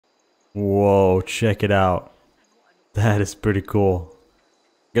Whoa, check it out. That is pretty cool.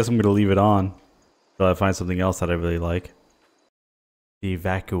 Guess I'm gonna leave it on until I find something else that I really like. The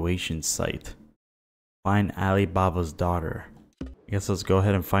evacuation site. Find Ali Baba's daughter. I guess let's go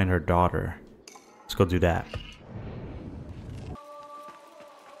ahead and find her daughter. Let's go do that.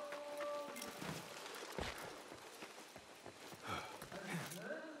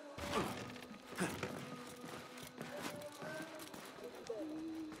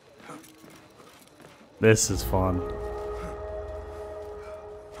 This is fun.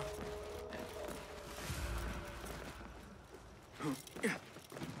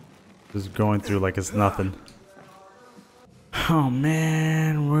 Just going through like it's nothing. Oh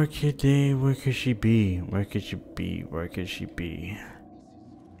man, where could they? Where could she be? Where could she be? Where could she be?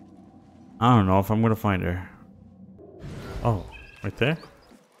 I don't know if I'm gonna find her. Oh, right there?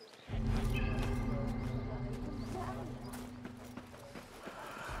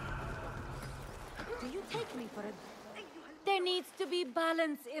 Do you take me for a... There needs to be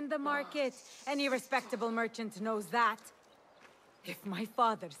balance in the market. Any respectable merchant knows that. If my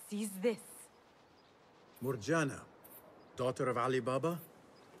father sees this... Murjana, daughter of Ali Baba?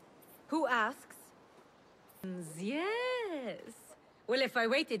 Who asks? Yes. Well, if I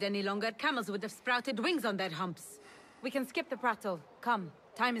waited any longer, camels would have sprouted wings on their humps. We can skip the prattle. Come,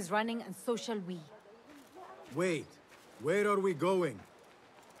 time is running and so shall we. Wait, where are we going?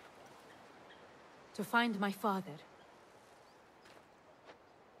 To find my father.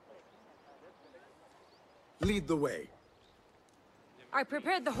 Lead the way. I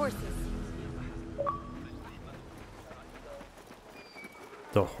prepared the horses.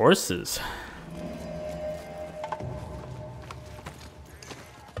 The horses.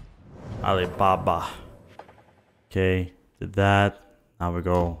 Alibaba. Okay, did that. Now we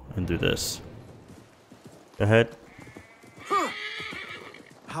go and do this. Go ahead.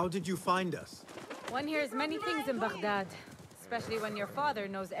 How did you find us? One hears many things in Baghdad, especially when your father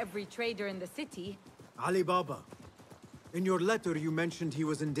knows every trader in the city. Ali Baba. In your letter you mentioned he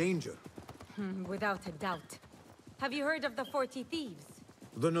was in danger. Without a doubt. Have you heard of the 40 thieves?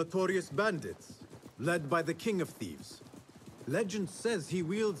 The notorious bandits, led by the king of thieves. Legend says he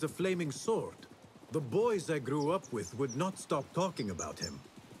wields a flaming sword. The boys I grew up with would not stop talking about him.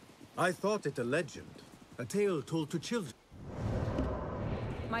 I thought it a legend, a tale told to children.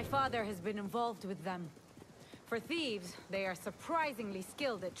 My father has been involved with them. For thieves, they are surprisingly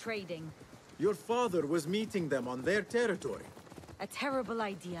skilled at trading. Your father was meeting them on their territory. A terrible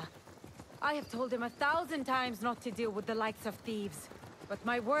idea. I have told him 1,000 times not to deal with the likes of thieves. But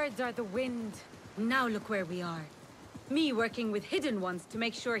my words are the wind. Now look where we are. Me working with hidden ones to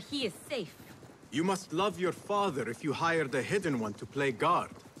make sure he is safe. You must love your father if you hired a hidden one to play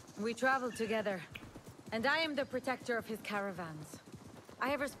guard. We travel together, and I am the protector of his caravans. I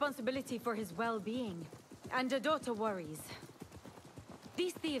have responsibility for his well-being, and a daughter worries.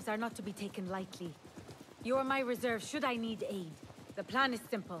 These thieves are not to be taken lightly. You are my reserve should I need aid. The plan is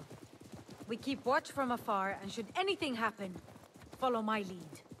simple. We keep watch from afar, and should anything happen, follow my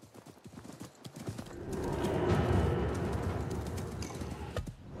lead.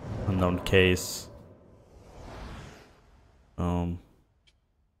 Unknown case.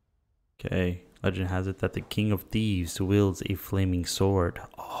 Okay. Legend has it that the king of thieves wields a flaming sword.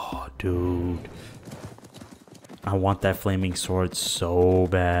 Oh, dude. I want that flaming sword so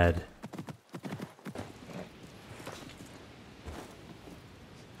bad.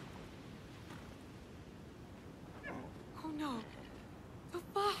 Oh no.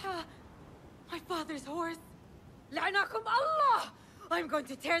 Tufaha! My father's horse! La'anakum Allah! I'm going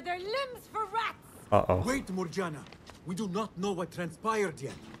to tear their limbs for rats! Uh-oh. Wait, Murjana. We do not know what transpired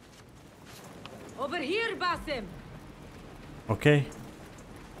yet. Over here, Basim! Okay.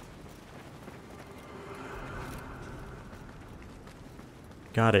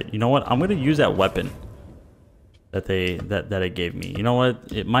 Got it. You know what? I'm gonna use that weapon that it gave me. You know what?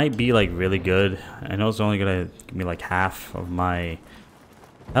 It might be like really good. I know it's only gonna give me like half of my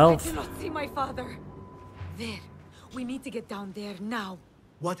health. I do not see my father. There. We need to get down there now.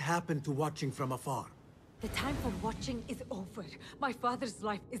 What happened to watching from afar? The time for watching is over. My father's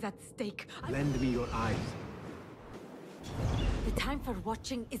life is at stake. Lend me your eyes. The time for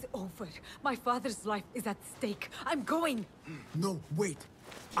watching is over. My father's life is at stake. I'm going. No, wait.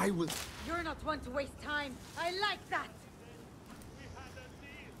 I will... You're not one to waste time. I like that.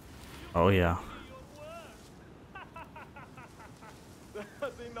 Oh yeah.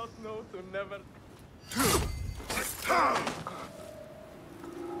 Does he not know to never...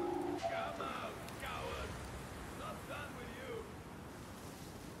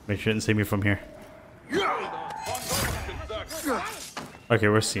 They shouldn't see me from here. Okay,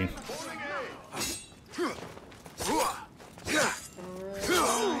 we're seen.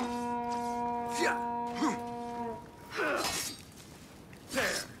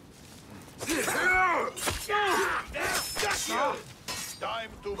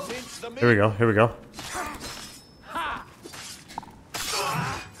 Time to mince the meat. Here we go. Here we go.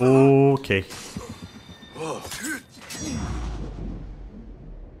 Okay.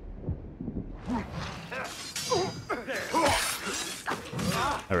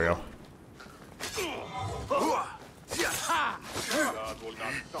 There we go.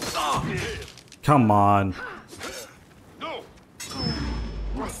 Come on. No. Is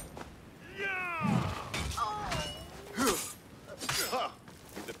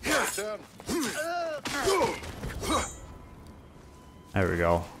it my turn? There we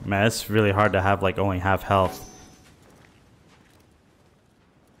go. Man, it's really hard to have like only half health.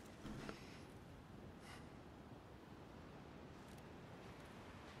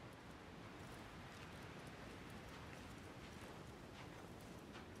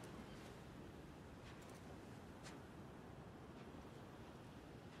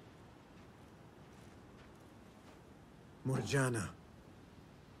 Morgiana.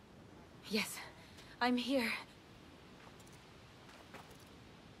 Yes, I'm here.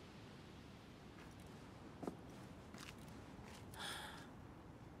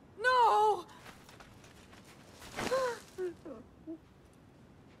 No!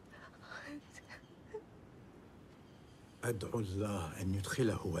 أدعو الله أن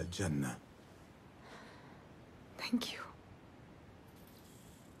يدخله الجنة. Thank you.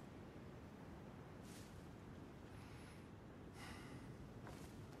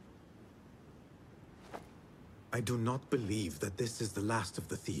 I do not believe that this is the last of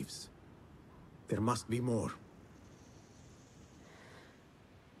the thieves. There must be more.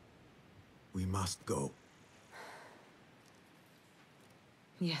 We must go.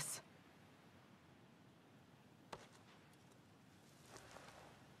 Yes.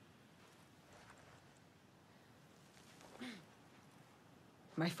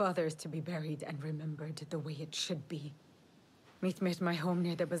 My father is to be buried and remembered the way it should be. Meet me at my home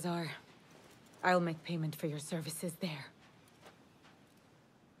near the bazaar. I'll make payment for your services there.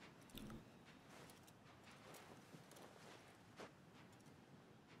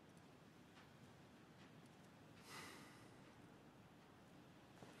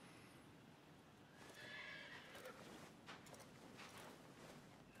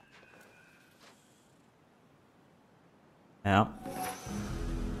 Yeah.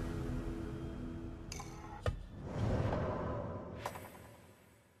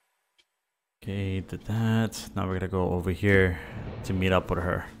 Okay, did that. Now we're gonna go over here to meet up with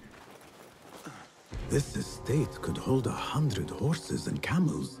her. This estate could hold 100 horses and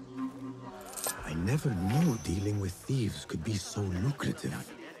camels. I never knew dealing with thieves could be so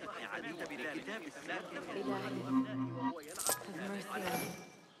lucrative.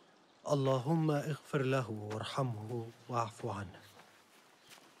 اللهم اغفر له وارحمه واعف عنه.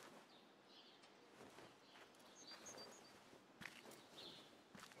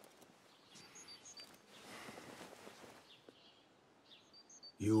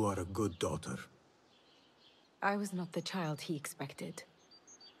 You are a good daughter. I was not the child he expected.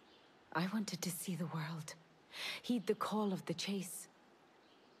 I wanted to see the world, heed the call of the chase.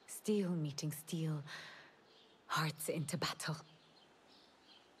 Steel meeting steel, hearts into battle.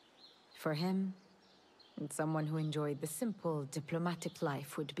 For him, and someone who enjoyed the simple, diplomatic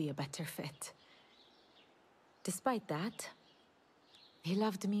life would be a better fit. Despite that, he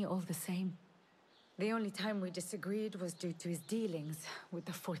loved me all the same. The only time we disagreed was due to his dealings with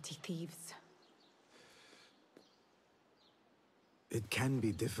the 40 thieves. It can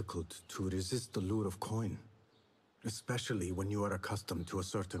be difficult to resist the lure of coin, especially when you are accustomed to a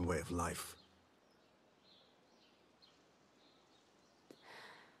certain way of life.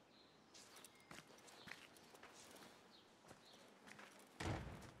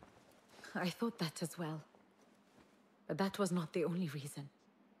 I thought that as well. But that was not the only reason.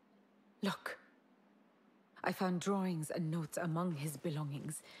 Look. I found drawings and notes among his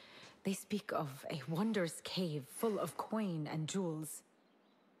belongings. They speak of a wondrous cave full of coin and jewels.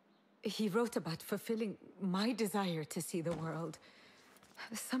 He wrote about fulfilling my desire to see the world.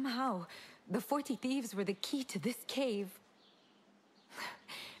 Somehow, the 40 thieves were the key to this cave.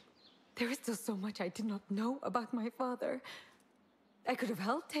 There is still so much I did not know about my father. I could have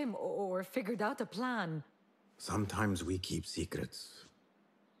helped him or figured out a plan. Sometimes we keep secrets,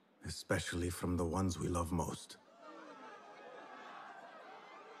 especially from the ones we love most.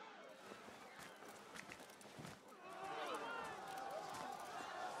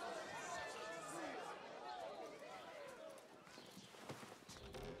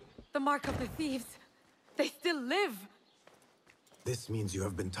 The mark of the thieves. They still live. This means you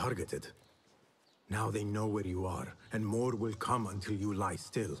have been targeted. Now they know where you are, and more will come until you lie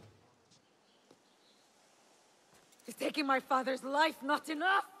still. Is taking my father's life not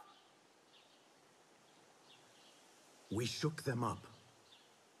enough? We shook them up.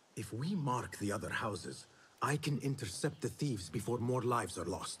 If we mark the other houses, I can intercept the thieves before more lives are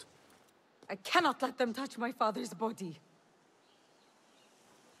lost. I cannot let them touch my father's body.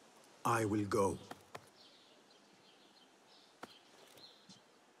 I will go.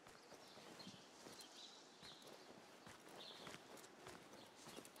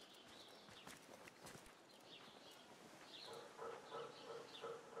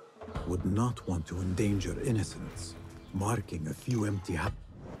 Would not want to endanger innocents, marking a few empty houses.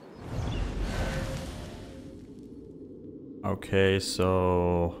 Okay,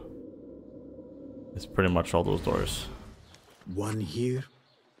 so it's pretty much all those doors. One here.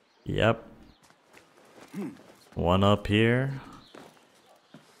 Yep. One up here.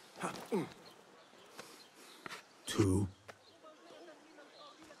 Two.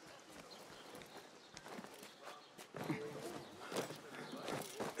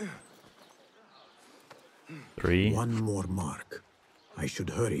 Three. One more mark. I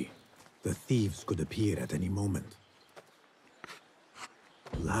should hurry. The thieves could appear at any moment.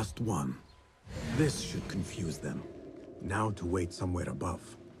 Last one. This should confuse them. Now to wait somewhere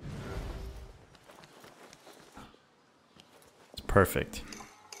above. It's perfect.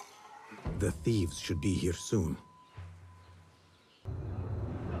 The thieves should be here soon.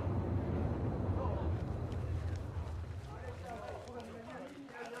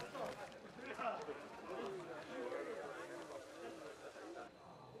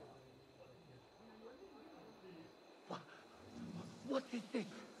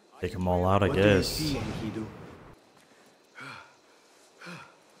 Take them all out, I What do you guess. see, Enkidu?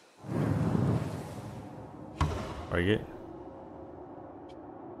 Target.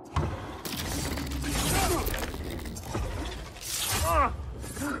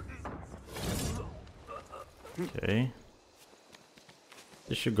 Okay.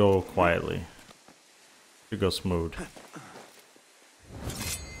 This should go quietly. Should go smooth.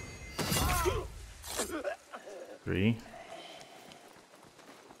 3.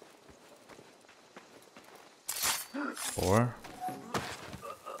 4.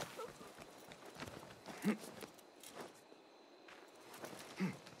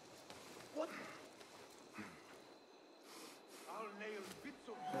 I'll nail bits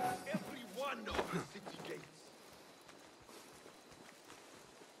of you to every one of the city gates.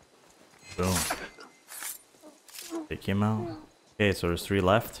 Boom. Take him out. Okay, so there's 3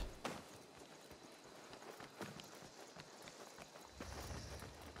 left.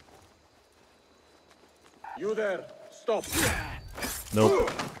 You there, stop.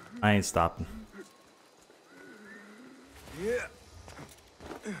 Nope. I ain't stopping.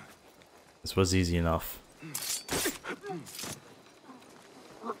 This was easy enough.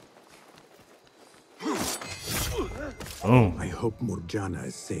 Boom. I hope Murjana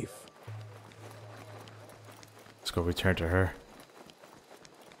is safe. Let's go return to her.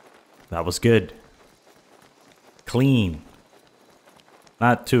 That was good. Clean.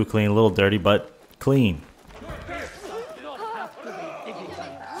 Not too clean, a little dirty, but clean.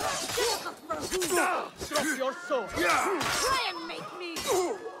 Drop your sword. Try and make me.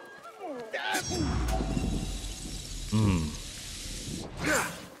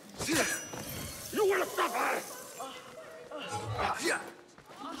 You will suffer.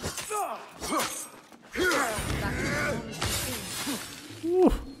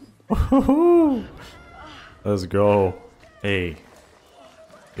 Let's go. Hey.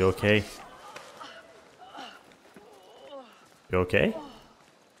 You okay? You okay?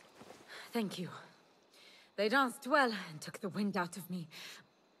 Thank you. They danced well and took the wind out of me.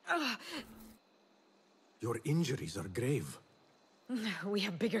 Your injuries are grave. We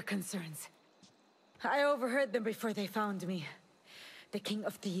have bigger concerns. I overheard them before they found me. The King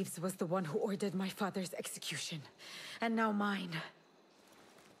of Thieves was the one who ordered my father's execution, and now mine.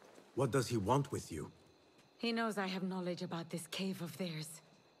 What does he want with you? He knows I have knowledge about this cave of theirs.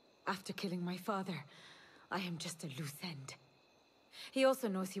 After killing my father, I am just a loose end. He also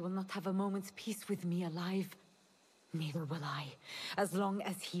knows he will not have a moment's peace with me alive. Neither will I, as long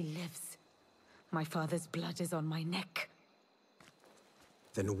as he lives. My father's blood is on my neck.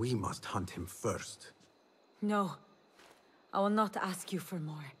 Then we must hunt him first. No, I will not ask you for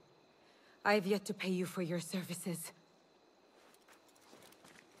more. I have yet to pay you for your services.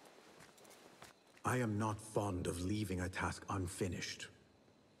 I am not fond of leaving a task unfinished.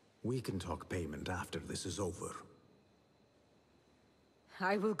 We can talk payment after this is over.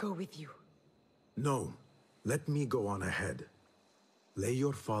 I will go with you. No, let me go on ahead. Lay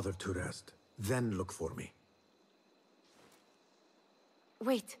your father to rest, then look for me.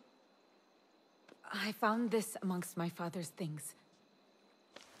 Wait. I found this amongst my father's things.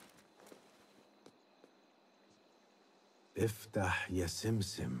 Iftah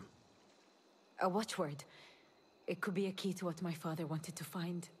Yasimsim. A watchword. It could be a key to what my father wanted to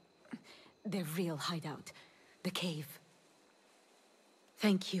find. Their real hideout. The cave.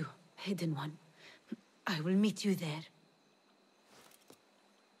 Thank you, Hidden One. I will meet you there.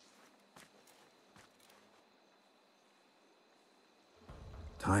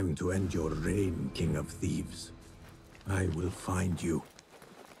 Time to end your reign, King of Thieves. I will find you.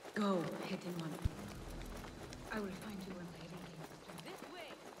 Go, Hidden One. I will find you when my reign is this way.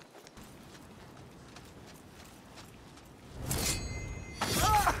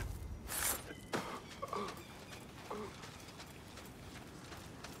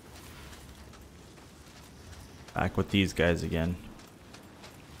 Back with these guys again.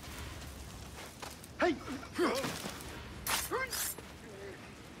 Hey!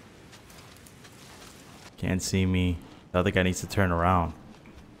 Can't see me. The other guy needs to turn around.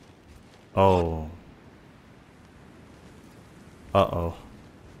 Oh. Uh-oh.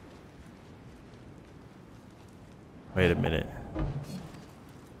 Wait a minute.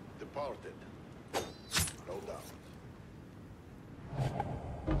 Departed. No doubt.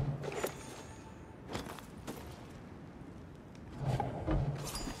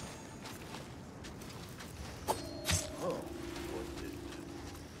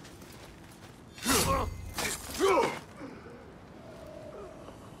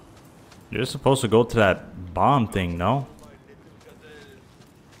 You're supposed to go to that bomb thing, no?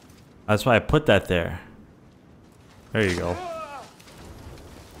 That's why I put that there. There you go.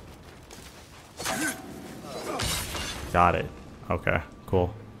 Got it. Okay,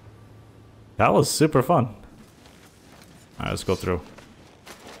 cool. That was super fun. Alright, let's go through.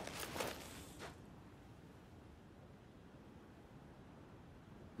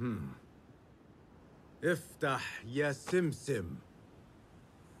 Iftah Yasimsim.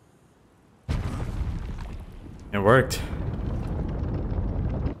 It worked.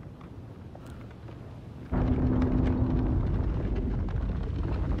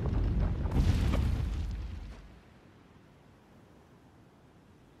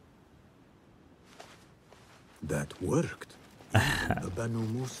 That worked. The Banu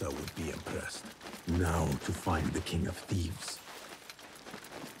Musa would be impressed. Now to find the King of Thieves.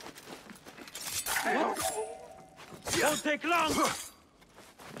 Won't take long!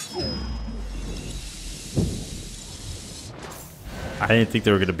 I didn't think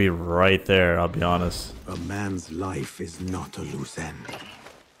they were gonna be right there, I'll be honest. A man's life is not a loose end.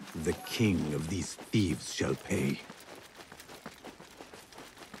 The king of these thieves shall pay.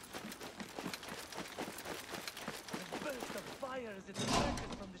 Burst of fire as it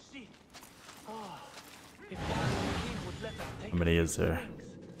emerges from the sea. Oh, if the king would let us take How many is there?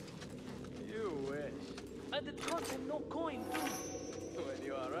 You wish. And it cost him no coin, too. When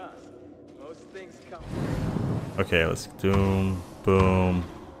you are us, most things come. Okay, let's doom, boom,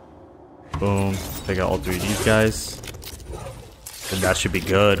 boom. Take out all three of these guys. And that should be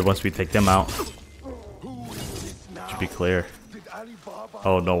good once we take them out. Should be clear.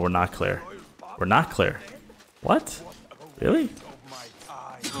 Oh no, we're not clear. We're not clear. What? Really?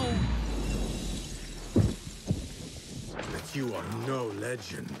 But you are no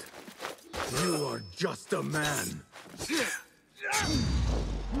legend. You are just a man.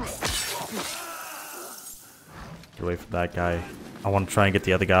 Get away from that guy. I want to try and get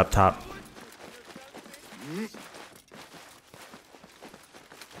the other guy up top.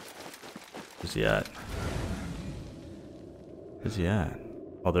 Where's he at? Where's he at?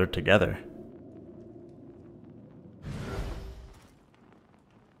 Oh, they're together.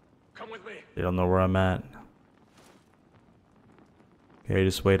 Come with me. They don't know where I'm at. Okay,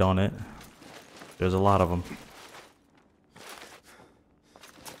 just wait on it. There's a lot of them.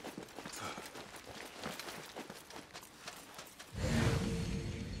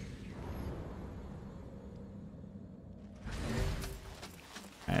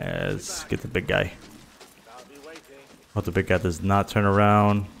 Let's get the big guy. I'll be waiting. Hope the big guy does not turn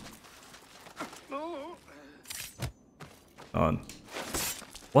around. On.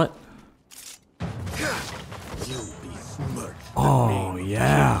 What? You besmirched the Oh, name of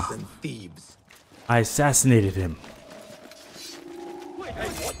yeah. kings and thieves. I assassinated him.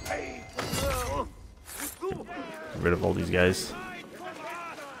 Get rid of all these guys.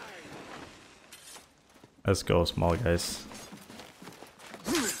 Let's go, small guys.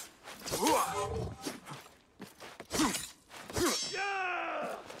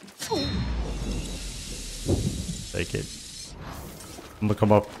 Take it. I'm gonna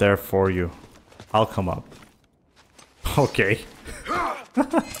come up there for you. I'll come up. Okay.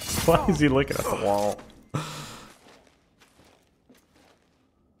 Why is he looking at the wall?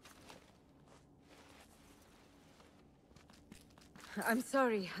 I'm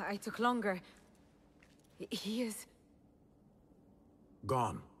sorry, I took longer. He is...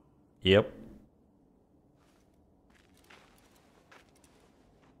 Gone. Yep.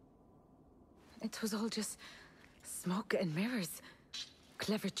 It was all just smoke and mirrors.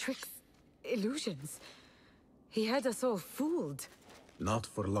 Clever tricks, illusions. He had us all fooled. Not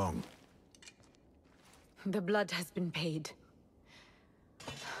for long. The blood has been paid.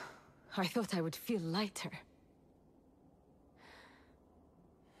 I thought I would feel lighter.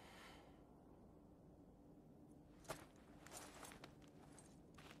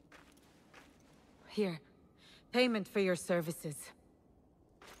 Here, payment for your services.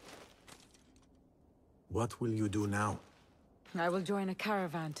 What will you do now? I will join a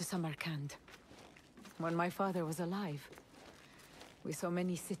caravan to Samarkand. When my father was alive, we saw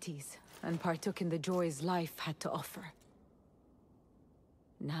many cities and partook in the joys life had to offer.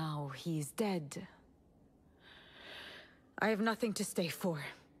 Now he's dead. I have nothing to stay for.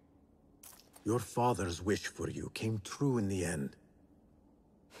 Your father's wish for you came true in the end.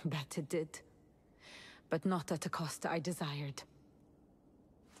 That it did. But not at a cost I desired.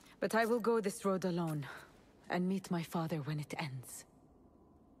 But I will go this road alone, and meet my father when it ends.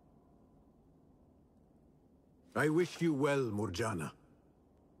 I wish you well, Murjana.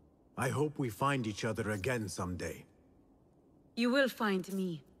 I hope we find each other again someday. You will find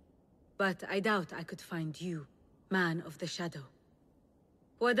me, but I doubt I could find you, man of the shadow.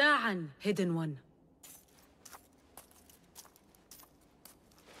 Wada'an, hidden one.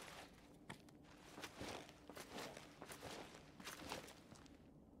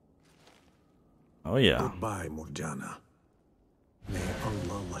 Oh yeah. Goodbye, Murjana. May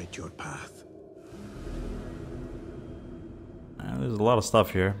Allah light your path. There's a lot of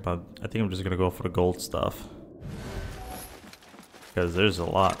stuff here, but I think I'm just gonna go for the gold stuff. Because there's a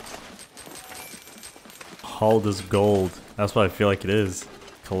lot. All this gold. That's what I feel like it is.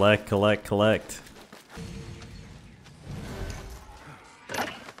 Collect, collect, collect.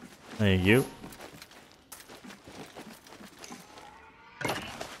 Thank you.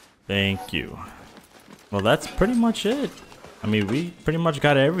 Thank you. Well, that's pretty much it. I mean, we pretty much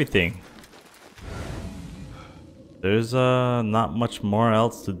got everything. There's not much more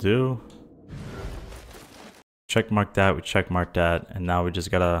else to do. Checkmark that, we checkmark that, and now we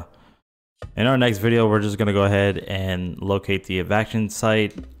just gotta... In our next video, we're just gonna go ahead and locate the evacuation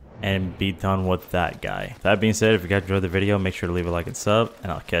site and be done with that guy. That being said, if you guys enjoyed the video, make sure to leave a like and sub,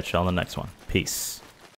 and I'll catch you on the next one. Peace.